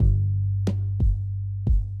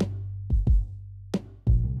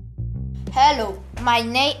Hello, my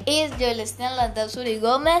name is Yolestina Landazuri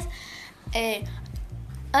Gomez.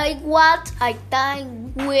 I was a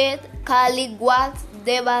time with Cali was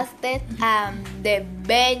devastated and the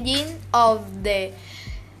beginning of the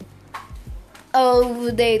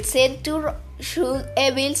century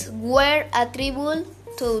evils were attributed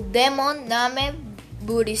to demon named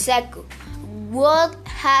burizarco. What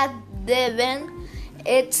had been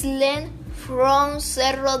excellent from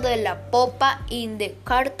Cerro de la Popa in the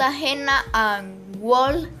Cartagena and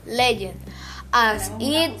world legend, as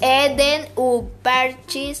it then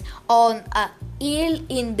perches on a hill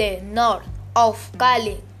in the north of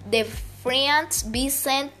Cali. The friends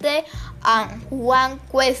Vicente and Juan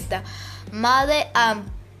Cuesta made a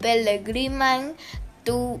pilgrimage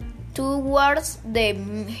towards the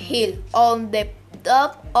hill, on the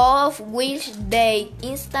top of which they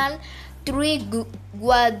installed three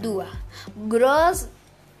guadua grows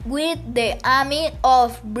with the aim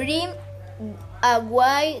of bringing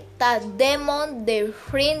away that demon that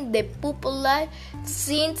friend the popular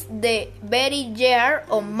since the very year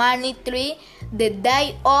of Manitri, the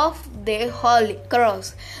day of the Holy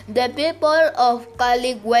Cross. The people of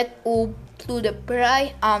Cali went up to the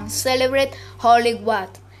prayer and celebrate Holy God.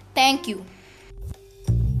 Thank you.